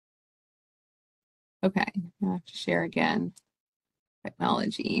Okay, I have to share again.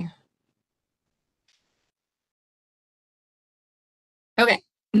 Technology. Okay.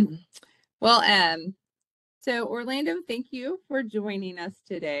 Well, so Orlando, thank you for joining us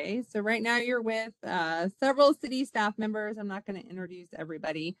today. So right now you're with several city staff members. I'm not going to introduce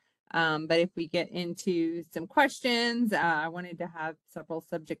everybody, but if we get into some questions, I wanted to have several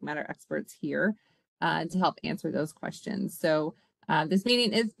subject matter experts here to help answer those questions. So this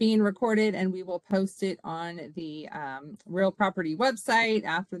meeting is being recorded and we will post it on the Real Property website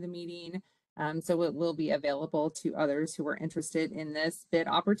after the meeting. So it will be available to others who are interested in this bid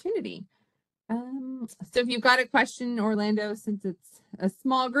opportunity. So if you've got a question, Orlando, since it's a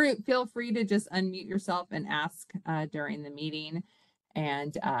small group, feel free to just unmute yourself and ask during the meeting.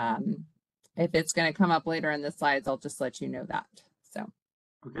 And if it's going to come up later in the slides, I'll just let you know that. So,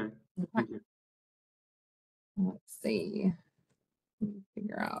 okay, thank you. Let's see,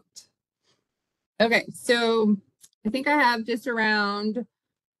 figure out. Okay, so I think I have just around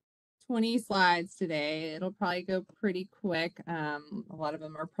 20 slides today. It'll probably go pretty quick. A lot of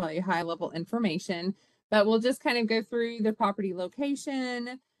them are probably high level information, but we'll just kind of go through the property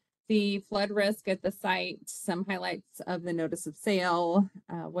location, the flood risk at the site, some highlights of the notice of sale,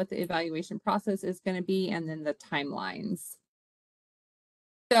 what the evaluation process is going to be, and then the timelines.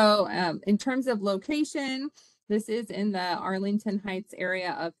 So in terms of location, this is in the Arlington Heights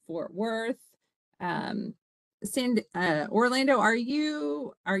area of Fort Worth. Orlando, are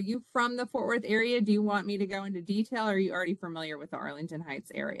you from the Fort Worth area? Do you want me to go into detail, or are you already familiar with the Arlington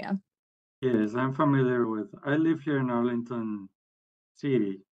Heights area? Yes, I'm familiar with, I live here in Arlington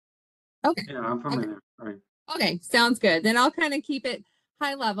City. Okay. Yeah, I'm familiar, right. Okay, sounds good. Then I'll kind of keep it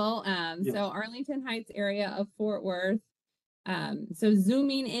high level. Yes. So Arlington Heights area of Fort Worth. So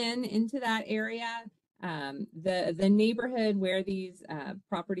zooming in into that area, the neighborhood where these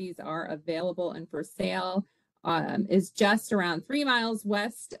properties are available and for sale is just around 3 miles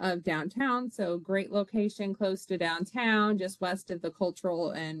west of downtown. So great location, close to downtown, just west of the cultural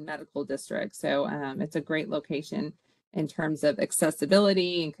and medical district. So it's a great location in terms of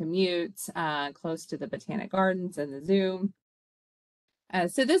accessibility and commute, close to the Botanic Gardens and the zoo.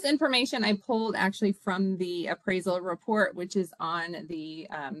 So this information I pulled actually from the appraisal report, which is on the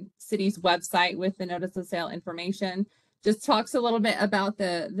city's website with the notice of sale information. Just talks a little bit about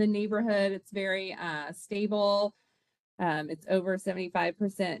the neighborhood. It's very stable. It's over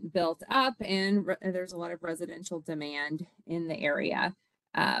 75% built up, and there's a lot of residential demand in the area.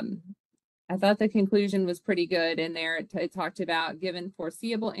 I thought the conclusion was pretty good in there. It talked about given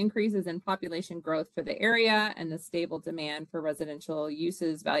foreseeable increases in population growth for the area and the stable demand for residential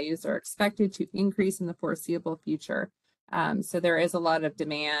uses, values are expected to increase in the foreseeable future. So there is a lot of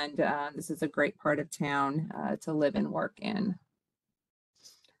demand. This is a great part of town to live and work in.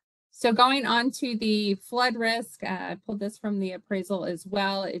 So going on to the flood risk, I pulled this from the appraisal as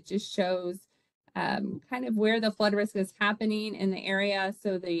well. It just shows kind of where the flood risk is happening in the area.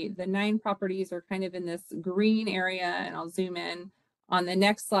 So the 9 properties are kind of in this green area, and I'll zoom in on the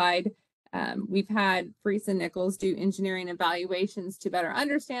next slide. We've had Freese and Nichols do engineering evaluations to better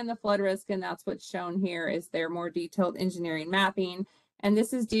understand the flood risk, and that's what's shown here is their more detailed engineering mapping. And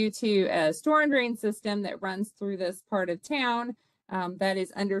this is due to a storm drain system that runs through this part of town. That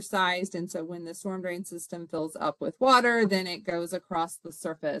is undersized, and so when the storm drain system fills up with water, then it goes across the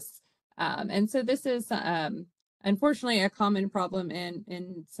surface. And so this is unfortunately a common problem in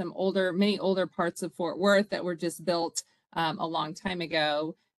many older parts of Fort Worth that were just built a long time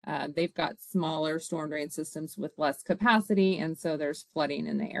ago. They've got smaller storm drain systems with less capacity, and so there's flooding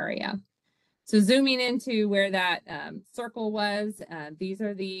in the area. So zooming into where that circle was, these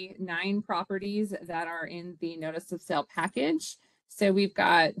are the 9 properties that are in the notice of sale package. So we've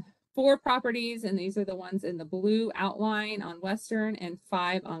got 4 properties, and these are the ones in the blue outline on Western and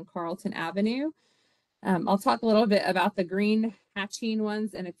 5 on Carlton Avenue. I'll talk a little bit about the green hatching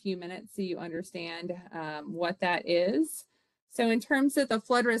ones in a few minutes so you understand what that is. So in terms of the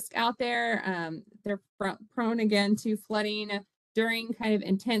flood risk out there, they're prone again to flooding during kind of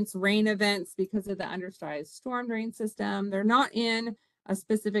intense rain events because of the undersized storm drain system. They're not in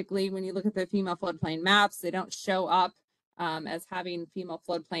specifically, when you look at the FEMA floodplain maps, they don't show up as having FEMA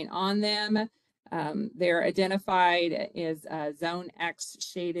floodplain on them. They're identified as zone X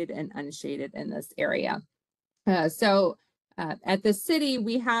shaded and unshaded in this area. So at the city,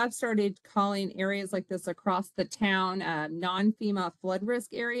 we have started calling areas like this across the town non-FEMA flood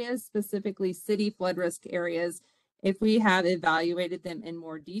risk areas, specifically city flood risk areas, if we have evaluated them in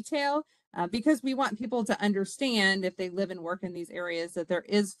more detail, because we want people to understand if they live and work in these areas that there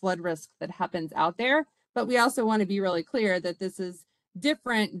is flood risk that happens out there. But we also want to be really clear that this is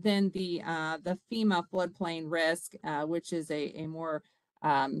different than the FEMA floodplain risk, which is a more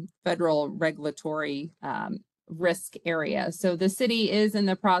federal regulatory risk area. So the city is in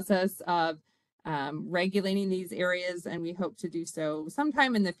the process of regulating these areas, and we hope to do so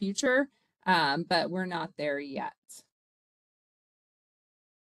sometime in the future, but we're not there yet.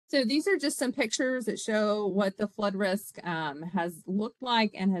 So these are just some pictures that show what the flood risk has looked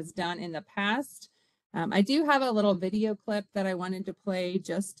like and has done in the past. I do have a little video clip that I wanted to play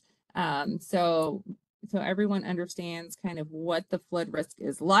just so everyone understands kind of what the flood risk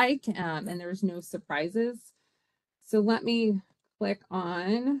is like, and there's no surprises. So let me click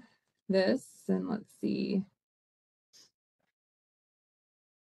on this and let's see.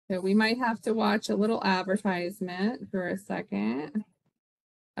 So we might have to watch a little advertisement for a second.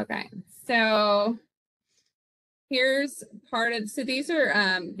 Okay, so here's part of, so these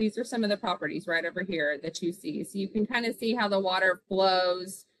are some of the properties right over here that you see. So you can kind of see how the water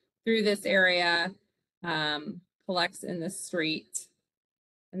flows through this area, collects in the street.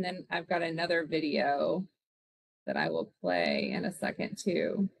 And then I've got another video that I will play in a second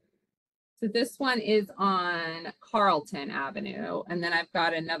too. So this one is on Carlton Avenue, and then I've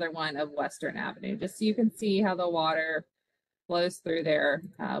got another one of Western Avenue, just so you can see how the water flows through there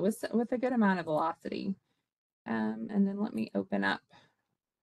with a good amount of velocity. And then let me open up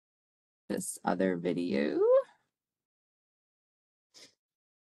this other video.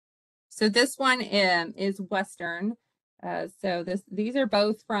 So this one is Western. So these are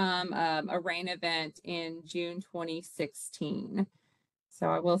both from a rain event in June 2016. So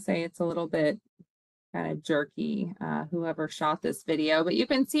I will say it's a little bit kind of jerky, whoever shot this video, but you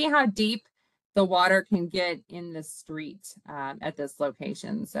can see how deep the water can get in the street at this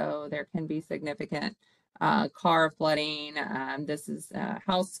location. So there can be significant car flooding. This is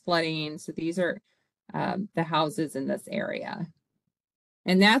house flooding. So these are the houses in this area.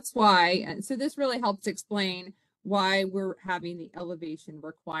 And that's why, and so this really helps explain why we're having the elevation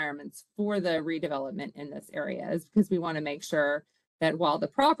requirements for the redevelopment in this area, is because we want to make sure that while the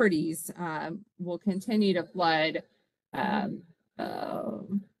properties will continue to flood, sorry,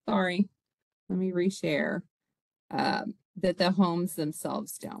 let me reshare, that the homes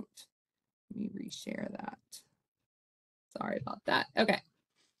themselves don't. Let me reshare that. Sorry about that. Okay.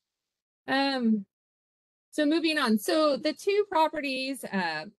 So moving on. So the two properties,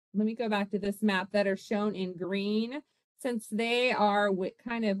 let me go back to this map, that are shown in green, since they are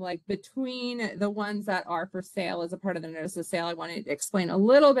kind of like between the ones that are for sale as a part of the notice of sale, I wanted to explain a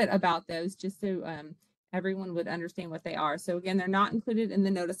little bit about those just so everyone would understand what they are. So again, they're not included in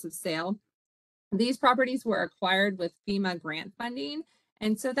the notice of sale. These properties were acquired with FEMA grant funding.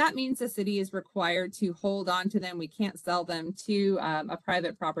 And so that means the city is required to hold on to them. We can't sell them to a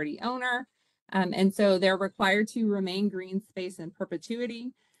private property owner. And so they're required to remain green space in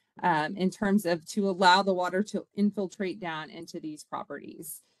perpetuity in terms of to allow the water to infiltrate down into these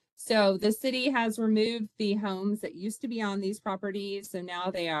properties. So the city has removed the homes that used to be on these properties. So now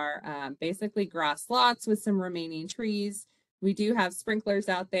they are basically grass lots with some remaining trees. We do have sprinklers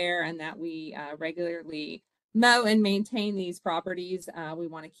out there, and that we regularly mow and maintain these properties. We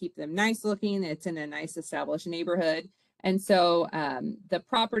want to keep them nice looking. It's in a nice established neighborhood. And so the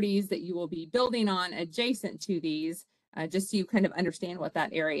properties that you will be building on adjacent to these, just so you kind of understand what that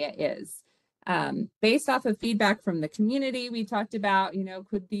area is. Based off of feedback from the community, we talked about, you know,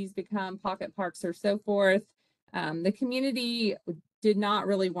 could these become pocket parks or so forth. The community did not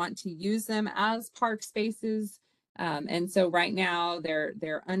really want to use them as park spaces. And so right now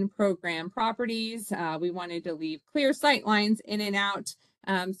they're unprogrammed properties. We wanted to leave clear sight lines in and out,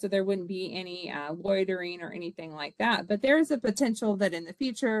 so there wouldn't be any loitering or anything like that. But there is a potential that in the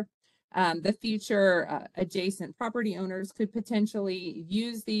future adjacent property owners could potentially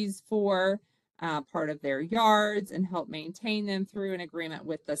use these for part of their yards and help maintain them through an agreement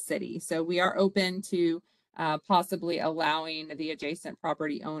with the city. So we are open to possibly allowing the adjacent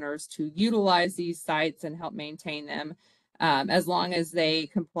property owners to utilize these sites and help maintain them as long as they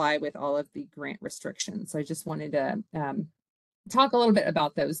comply with all of the grant restrictions. So I just wanted to talk a little bit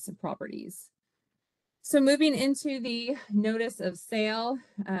about those properties. So moving into the notice of sale,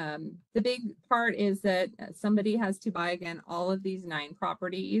 the big part is that somebody has to buy, again, all of these 9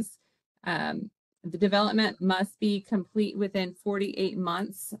 properties. The development must be complete within 48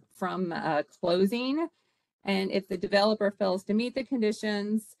 months from closing. And if the developer fails to meet the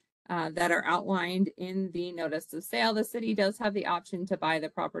conditions that are outlined in the notice of sale, the city does have the option to buy the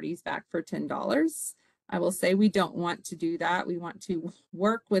properties back for $10. I will say we don't want to do that. We want to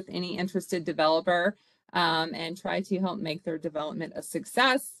work with any interested developer and try to help make their development a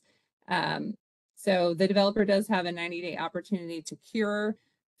success. So the developer does have a 90-day opportunity to cure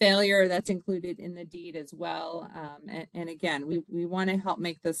failure. That's included in the deed as well. And again, we want to help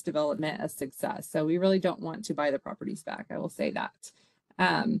make this development a success. So we really don't want to buy the properties back. I will say that.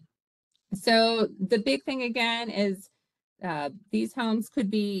 So the big thing again is these homes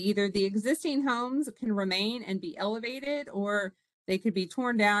could be either the existing homes can remain and be elevated, or they could be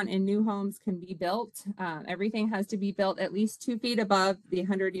torn down and new homes can be built. Everything has to be built at least 2 feet above the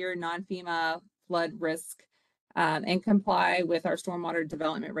 100-year non-FEMA flood risk and comply with our stormwater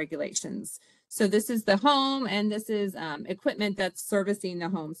development regulations. So this is the home, and this is equipment that's servicing the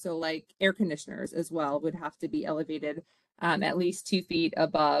home. So like air conditioners as well would have to be elevated at least 2 feet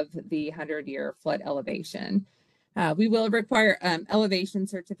above the 100-year flood elevation. We will require elevation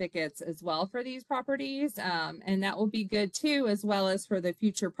certificates as well for these properties, and that will be good too, as well as for the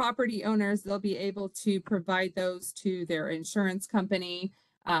future property owners. They'll be able to provide those to their insurance company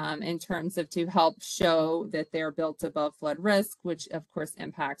in terms of to help show that they're built above flood risk, which of course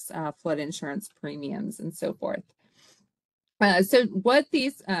impacts flood insurance premiums and so forth. So what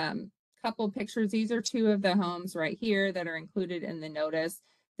these couple pictures, these are 2 of the homes right here that are included in the notice.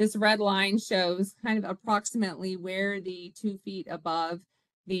 This red line shows kind of approximately where the 2 feet above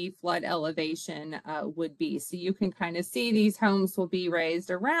the flood elevation would be. So you can kind of see these homes will be raised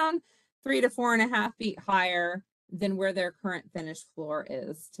around 3 to 4.5 feet higher than where their current finished floor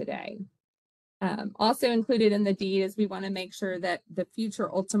is today. Also included in the deed is we want to make sure that the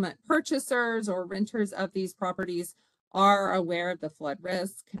future ultimate purchasers or renters of these properties are aware of the flood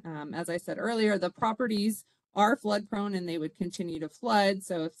risk. As I said earlier, the properties are flood prone and they would continue to flood.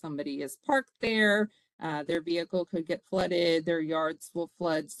 So if somebody is parked there, their vehicle could get flooded, their yards will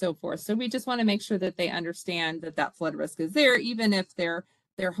flood, so forth. So we just want to make sure that they understand that that flood risk is there, even if their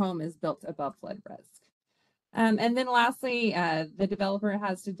home is built above flood risk. And then lastly, the developer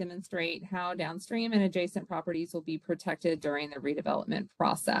has to demonstrate how downstream and adjacent properties will be protected during the redevelopment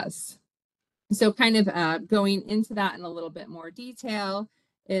process. So kind of going into that in a little bit more detail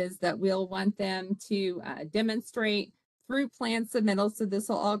is that we'll want them to demonstrate through plan submittal. So this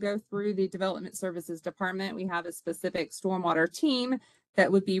will all go through the Development Services Department. We have a specific stormwater team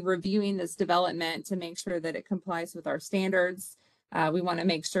that would be reviewing this development to make sure that it complies with our standards. We want to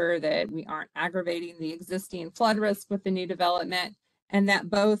make sure that we aren't aggravating the existing flood risk with the new development, and that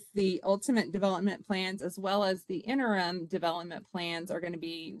both the ultimate development plans as well as the interim development plans are going to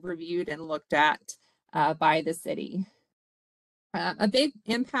be reviewed and looked at by the city. A big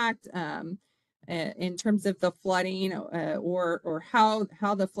impact in terms of the flooding or how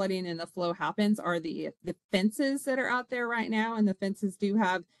the flooding and the flow happens are the fences that are out there right now, and the fences do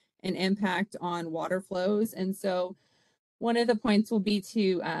have an impact on water flows. And so one of the points will be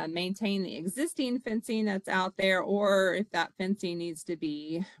to maintain the existing fencing that's out there, or if that fencing needs to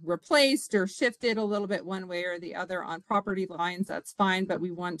be replaced or shifted a little bit one way or the other on property lines, that's fine, but we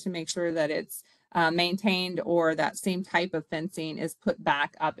want to make sure that it's maintained or that same type of fencing is put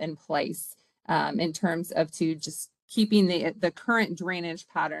back up in place in terms of to just keeping the current drainage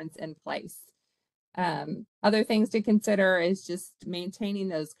patterns in place. Other things to consider is just maintaining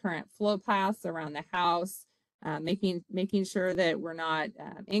those current flow paths around the house, making sure that we're not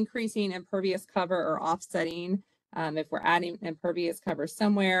increasing impervious cover or offsetting if we're adding impervious cover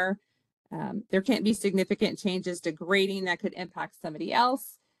somewhere. There can't be significant changes to grading that could impact somebody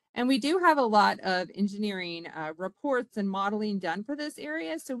else. And we do have a lot of engineering reports and modeling done for this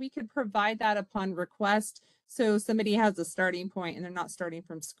area, so we could provide that upon request. So somebody has a starting point and they're not starting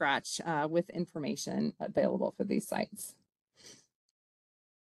from scratch with information available for these sites.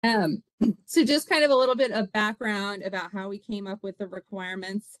 So just kind of a little bit of background about how we came up with the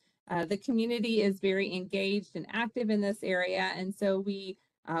requirements. The community is very engaged and active in this area, and so we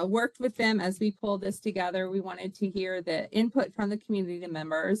worked with them as we pulled this together. We wanted to hear the input from the community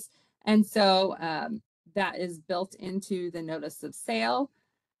members, and so that is built into the notice of sale.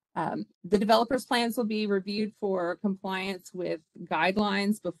 The developer's plans will be reviewed for compliance with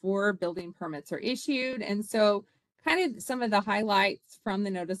guidelines before building permits are issued, and so kind of some of the highlights from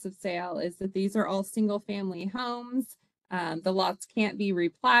the notice of sale is that these are all single family homes. The lots can't be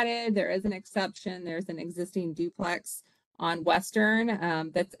replatted. There is an exception. There's an existing duplex on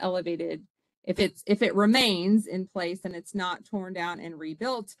Western that's elevated. If it remains in place and it's not torn down and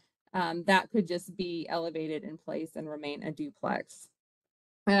rebuilt, that could just be elevated in place and remain a duplex.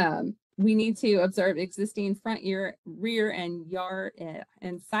 We need to observe existing front rear and yard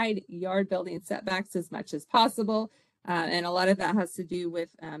and side yard building setbacks as much as possible. And a lot of that has to do with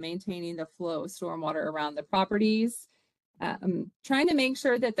maintaining the flow of stormwater around the properties. Trying to make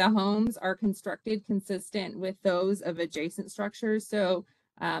sure that the homes are constructed consistent with those of adjacent structures. So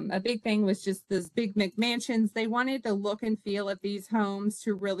A big thing was just those big McMansions. They wanted the look and feel of these homes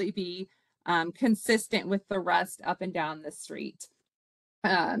to really be consistent with the rest up and down the street.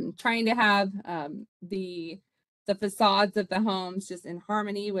 Trying to have the facades of the homes just in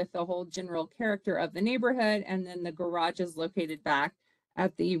harmony with the whole general character of the neighborhood, and then the garages located back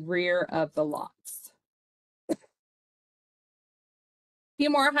at the rear of the lots. A few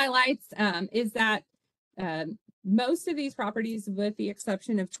more highlights is that most of these properties, with the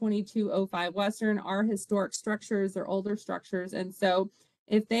exception of 2205 Western, are historic structures or older structures. And so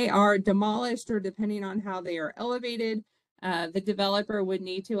if they are demolished, or depending on how they are elevated, the developer would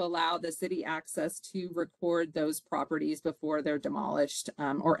need to allow the city access to record those properties before they're demolished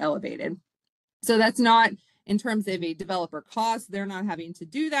or elevated. So that's not in terms of a developer cost. They're not having to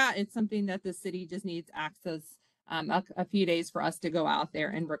do that. It's something that the city just needs access a few days for us to go out there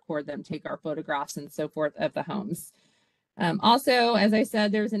and record them, take our photographs and so forth of the homes. Also, as I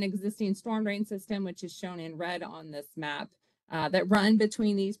said, there's an existing storm drain system, which is shown in red on this map, that run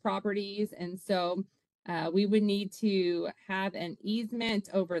between these properties. And so we would need to have an easement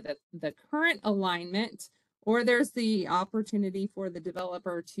over the current alignment, or there's the opportunity for the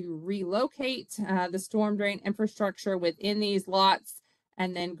developer to relocate the storm drain infrastructure within these lots,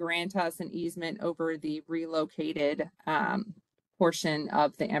 and then grant us an easement over the relocated portion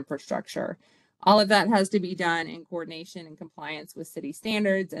of the infrastructure. All of that has to be done in coordination and compliance with city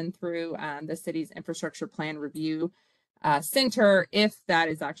standards and through the city's infrastructure plan review center, if that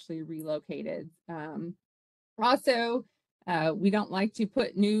is actually relocated. Also, we don't like to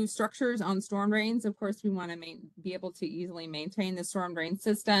put new structures on storm drains. Of course, we want to be able to easily maintain the storm drain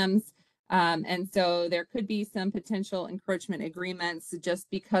systems. And so there could be some potential encroachment agreements just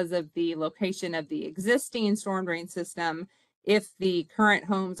because of the location of the existing storm drain system if the current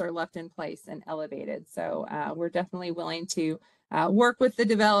homes are left in place and elevated. So we're definitely willing to work with the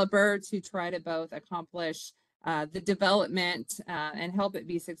developer to try to both accomplish the development and help it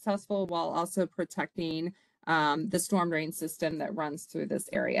be successful, while also protecting the storm drain system that runs through this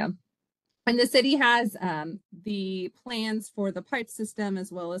area. And the city has the plans for the pipe system,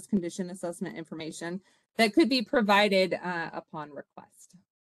 as well as condition assessment information that could be provided upon request.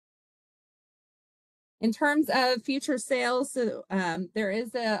 In terms of future sales, so there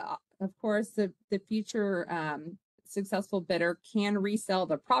is of course, the future successful bidder can resell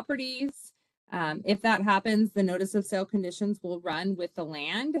the properties. If that happens, the notice of sale conditions will run with the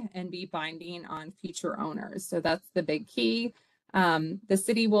land and be binding on future owners. So that's the big key. The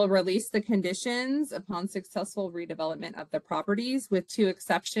city will release the conditions upon successful redevelopment of the properties, with two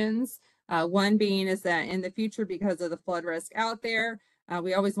exceptions. One being is that in the future, because of the flood risk out there,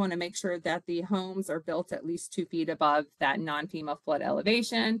 we always want to make sure that the homes are built at least 2 feet above that non-FEMA flood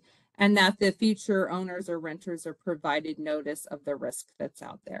elevation, and that the future owners or renters are provided notice of the risk that's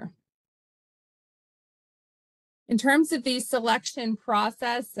out there. In terms of the selection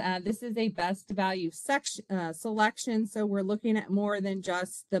process, this is a best value selection. So we're looking at more than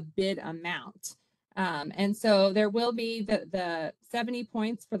just the bid amount. And so there will be the 70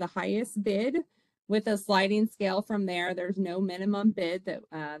 points for the highest bid, with a sliding scale from there. There's no minimum bid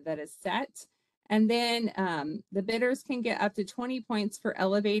that is set. And then the bidders can get up to 20 points for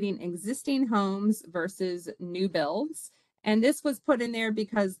elevating existing homes versus new builds. And this was put in there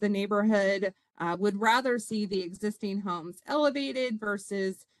because the neighborhood would rather see the existing homes elevated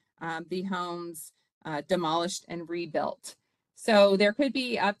versus the homes demolished and rebuilt. So there could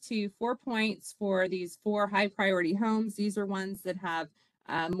be up to 4 points for these 4 high priority homes. These are ones that have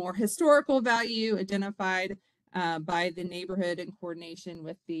more historical value identified by the neighborhood in coordination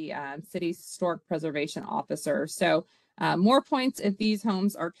with the city's historic preservation officer. So more points if these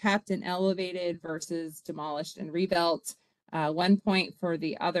homes are kept and elevated versus demolished and rebuilt. 1 point for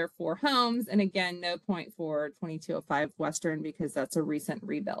the other 4 homes. And again, no point for 2205 Western, because that's a recent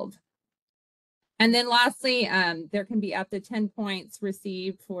rebuild. And then lastly, there can be up to 10 points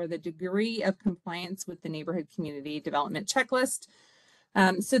received for the degree of compliance with the neighborhood community development checklist.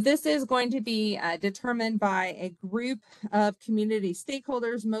 So this is going to be determined by a group of community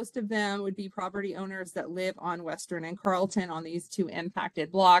stakeholders. Most of them would be property owners that live on Western and Carlton on these 2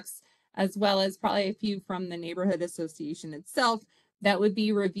 impacted blocks, as well as probably a few from the neighborhood association itself that would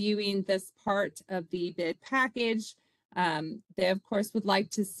be reviewing this part of the bid package. They, of course, would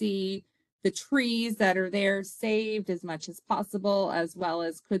like to see the trees that are there saved as much as possible, as well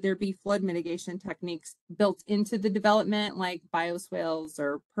as could there be flood mitigation techniques built into the development, like bioswales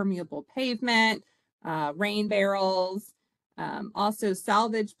or permeable pavement, rain barrels, also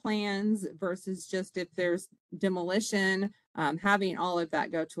salvage plans versus just if there's demolition, having all of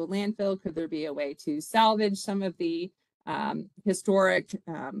that go to a landfill. Could there be a way to salvage some of the historic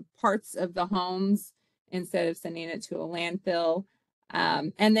parts of the homes instead of sending it to a landfill.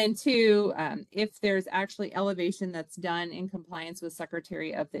 And then two, if there's actually elevation that's done in compliance with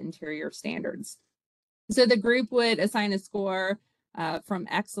Secretary of the Interior standards. So the group would assign a score from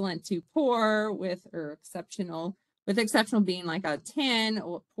excellent to poor, with exceptional being like a 10,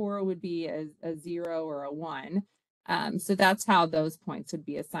 or poor would be a 0 or a 1. So that's how those points would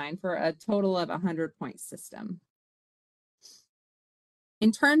be assigned for a total of 100-point system.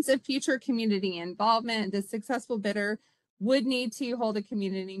 In terms of future community involvement, the successful bidder would need to hold a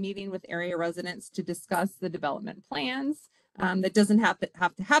community meeting with area residents to discuss the development plans. That doesn't have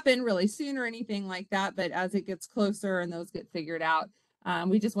to happen really soon or anything like that, but as it gets closer and those get figured out,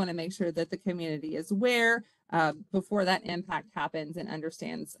 we just want to make sure that the community is aware before that impact happens and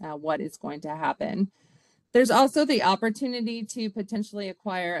understands what is going to happen. There's also the opportunity to potentially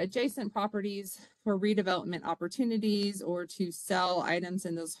acquire adjacent properties for redevelopment opportunities, or to sell items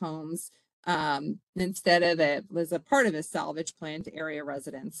in those homes instead of it was a part of a salvage plan to area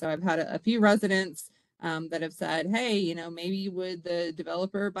residents. So I've had a few residents that have said, hey, you know, maybe would the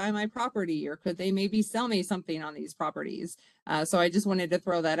developer buy my property, or could they maybe sell me something on these properties? So I just wanted to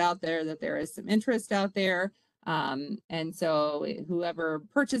throw that out there, that there is some interest out there. And so whoever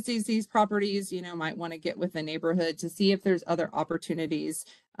purchases these properties, you know, might want to get with the neighborhood to see if there's other opportunities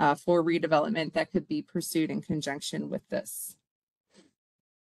for redevelopment that could be pursued in conjunction with this.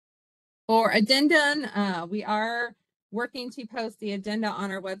 For addendum, we are working to post the addenda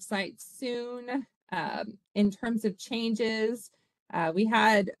on our website soon. In terms of changes, we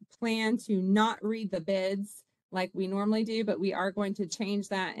had planned to not read the bids like we normally do, but we are going to change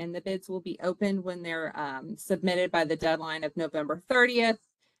that, and the bids will be opened when they're submitted by the deadline of November 30th.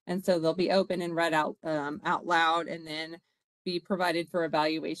 And so they'll be open and read out loud, and then be provided for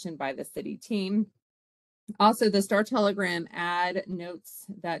evaluation by the city team. Also, the Star Telegram ad notes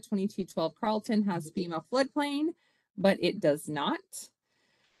that 2212 Carlton has FEMA floodplain, but it does not.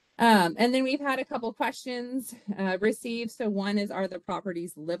 And then we've had a couple questions received. So one is, are the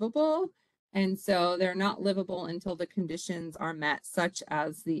properties livable? And so they're not livable until the conditions are met, such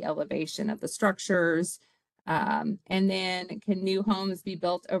as the elevation of the structures. And then, can new homes be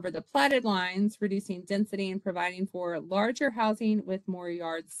built over the platted lines, reducing density and providing for larger housing with more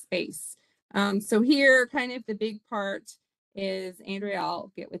yard space? So here, kind of the big part is, Andrea,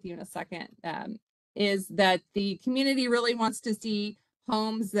 I'll get with you in a second, is that the community really wants to see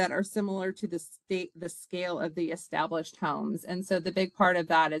homes that are similar to the scale of the established homes. And so the big part of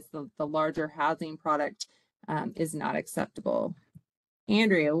that is the larger housing product is not acceptable.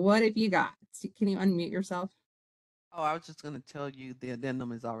 Andrea, what have you got? Can you unmute yourself? Oh, I was just going to tell you the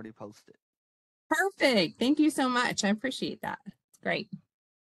addendum is already posted. Perfect. Thank you so much. I appreciate that. It's great.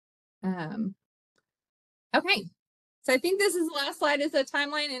 Okay. So I think this is the last slide, is a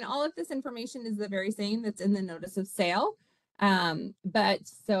timeline, and all of this information is the very same that's in the notice of sale. But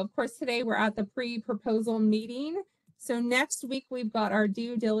so of course today we're at the pre-proposal meeting. So next week we've got our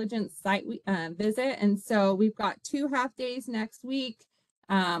due diligence site visit, and so we've got 2 half days next week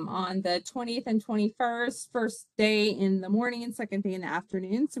on the 20th and 21st, first day in the morning and second day in the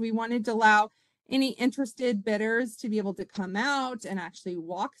afternoon. So we wanted to allow any interested bidders to be able to come out and actually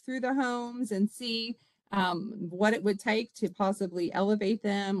walk through the homes and see what it would take to possibly elevate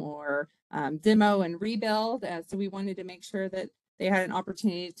them, or demo and rebuild. So we wanted to make sure that they had an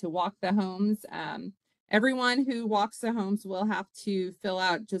opportunity to walk the homes. Everyone who walks the homes will have to fill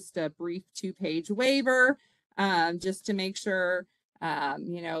out just a brief 2-page waiver, just to make sure,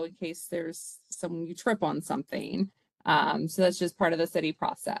 you know, in case there's someone you trip on something. So that's just part of the city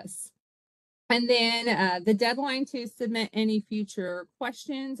process. And then the deadline to submit any future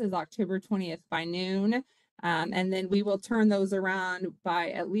questions is October 20th by noon. And then we will turn those around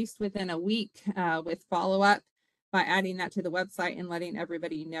by at least within a week with follow-up, by adding that to the website and letting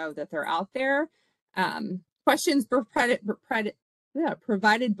everybody know that they're out there. Questions provided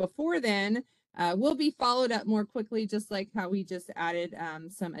before then will be followed up more quickly, just like how we just added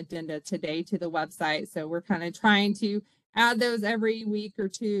some addenda today to the website. So we're kind of trying to add those every week or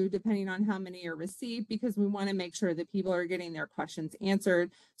two, depending on how many are received, because we want to make sure that people are getting their questions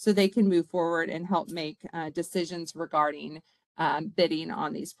answered so they can move forward and help make decisions regarding bidding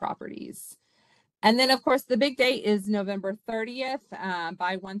on these properties. And then, of course, the big date is November 30th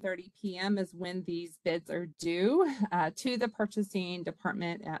by 1:30 p.m. is when these bids are due to the purchasing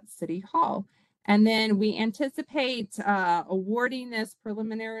department at City Hall. And then we anticipate awarding this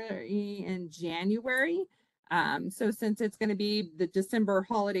preliminary in January. So since it's going to be the December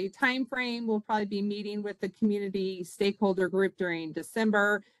holiday timeframe, we'll probably be meeting with the community stakeholder group during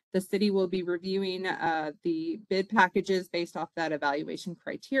December The city will be reviewing the bid packages based off that evaluation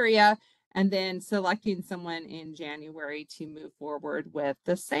criteria, and then selecting someone in January to move forward with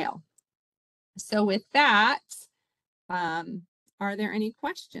the sale. So with that, are there any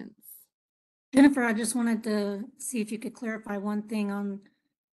questions? Jennifer, I just wanted to see if you could clarify one thing on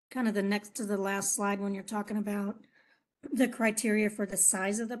kind of the next to the last slide when you're talking about the criteria for the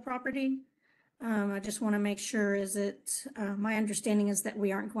size of the property. I just want to make sure, is it, my understanding is that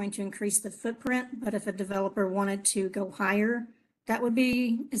we aren't going to increase the footprint, but if a developer wanted to go higher, that would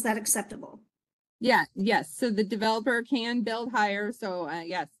be, is that acceptable? Yeah, yes. So the developer can build higher. So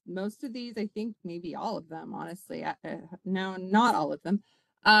yes, most of these, I think maybe all of them, honestly, no, not all of them.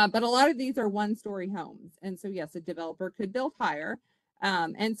 But a lot of these are 1-story homes. And so yes, a developer could build higher.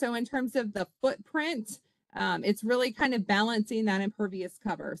 And so in terms of the footprint, it's really kind of balancing that impervious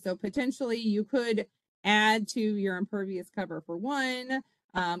cover. So potentially you could add to your impervious cover for one,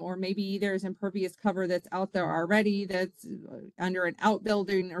 or maybe there's impervious cover that's out there already that's under an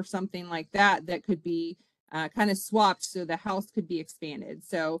outbuilding or something like that, that could be kind of swapped so the house could be expanded.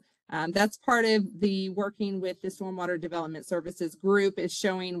 So that's part of the working with the Stormwater Development Services group, is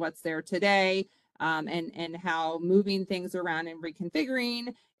showing what's there today, and how moving things around and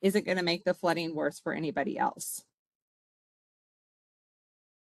reconfiguring isn't going to make the flooding worse for anybody else.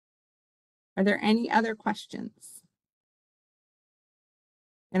 Are there any other questions?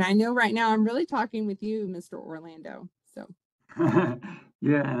 And I know right now I'm really talking with you, Mr. Orlando. So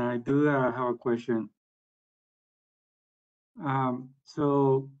Yeah, and I do have a question.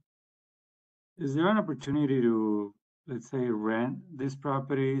 So is there an opportunity to, let's say, rent these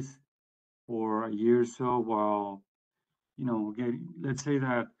properties for a year or so while, let's say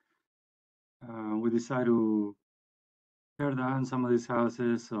that we decide to tear down some of these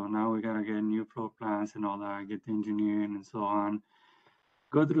houses, so now we gotta get new floor plans and all that, get the engineering and so on,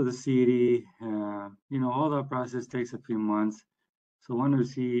 go through the city, all that process takes a few months. So I want to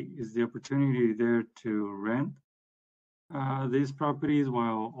see, is the opportunity there to rent these properties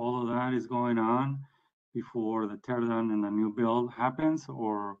while all of that is going on before the tear down and the new build happens,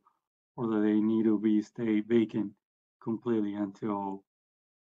 or do they need to stay vacant completely until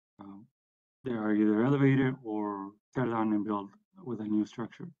they are either elevated or tear down and build with a new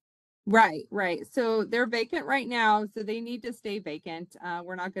structure? right. So they're vacant right now, so they need to stay vacant.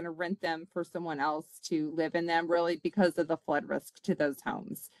 We're not going to rent them for someone else to live in them, really, because of the flood risk to those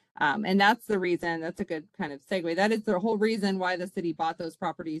homes. And that's the reason. That's a good kind of segue. That is the whole reason why the city bought those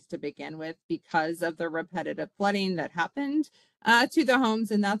properties to begin with, because of the repetitive flooding that happened to the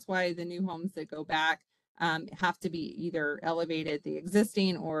homes. And that's why the new homes that go back have to be either elevated, the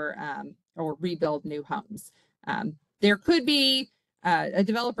existing, or rebuild new homes. There could be a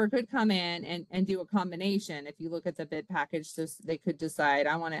developer could come in and do a combination. If you look at the bid package, so they could decide,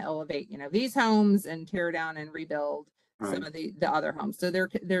 I want to elevate, these homes and tear down and rebuild some of the other homes. So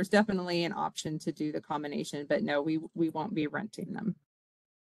there's definitely an option to do the combination, but no, we won't be renting them.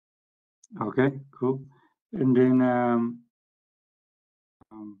 Okay, cool. And then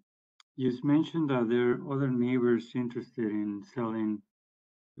you mentioned that there are other neighbors interested in selling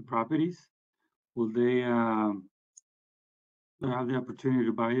the properties. Will they have the opportunity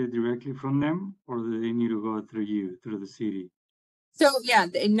to buy it directly from them, or do they need to go through you, through the city? So yeah,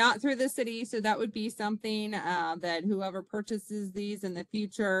 not through the city. So that would be something that whoever purchases these in the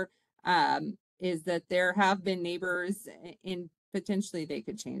future, is that there have been neighbors in, potentially they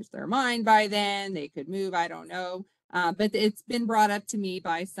could change their mind by then, they could move, I don't know. But it's been brought up to me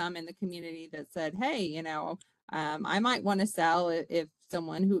by some in the community that said, hey, I might want to sell if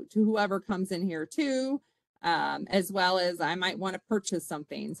someone whoever comes in here too, as well as I might want to purchase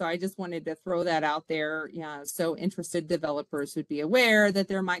something. So I just wanted to throw that out there. Yeah, so interested developers would be aware that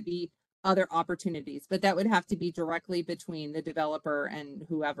there might be other opportunities, but that would have to be directly between the developer and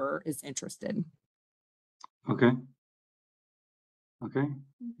whoever is interested. Okay. Okay.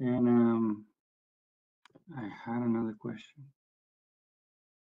 And I had another question.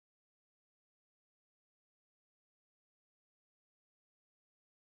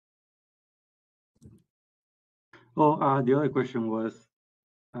 Oh, the other question was,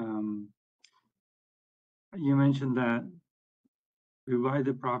 you mentioned that we buy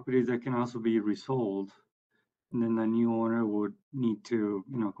the properties that can also be resold, and then the new owner would need to,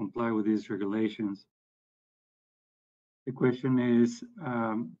 comply with these regulations. The question is,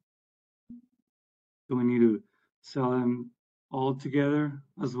 do we need to sell them all together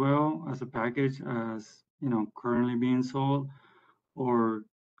as well as a package as, currently being sold, or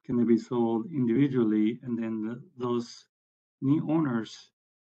can they be sold individually, and then those new owners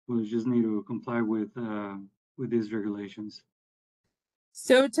will just need to comply with these regulations?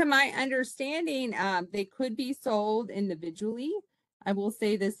 So to my understanding, they could be sold individually. I will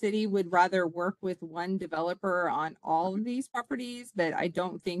say the city would rather work with one developer on all of these properties, but I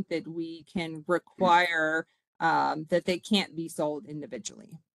don't think that we can require that they can't be sold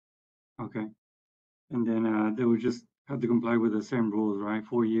individually. Okay. And then they would just have to comply with the same rules, right?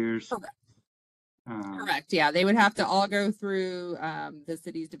 4 years. Correct. Um, Correct. Yeah, they would have to all go through the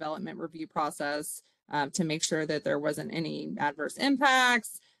city's development review process to make sure that there wasn't any adverse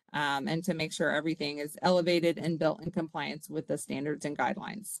impacts and to make sure everything is elevated and built in compliance with the standards and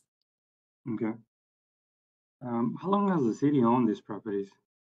guidelines. Okay. How long has the city owned these properties?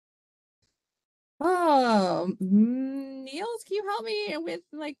 Oh, Niels, can you help me with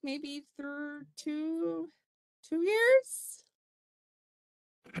like maybe through two years?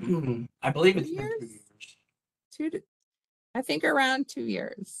 I believe 2 it's been 2 years? years. I think around 2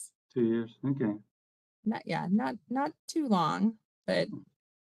 years. 2 years. Okay. Not too long, but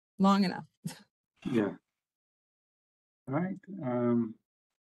long enough. Yeah. All right.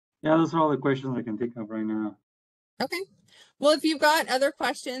 Yeah, those are all the questions I can think of right now. Okay. Well, if you've got other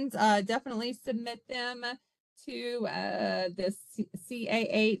questions, definitely submit them to the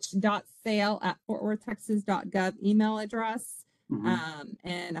cah.sale@fortworthtexas.gov email address. Mhm.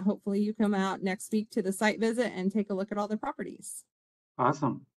 And hopefully you come out next week to the site visit and take a look at all the properties.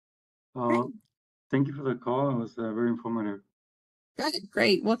 Awesome. Great. Thank you for the call. It was very informative. Good,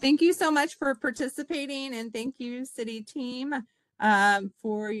 great. Well, thank you so much for participating, and thank you, city team,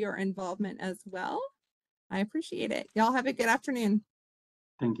 for your involvement as well. I appreciate it. Y'all have a good afternoon.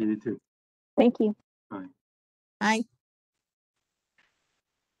 Thank you, you too. Thank you. Bye. Bye.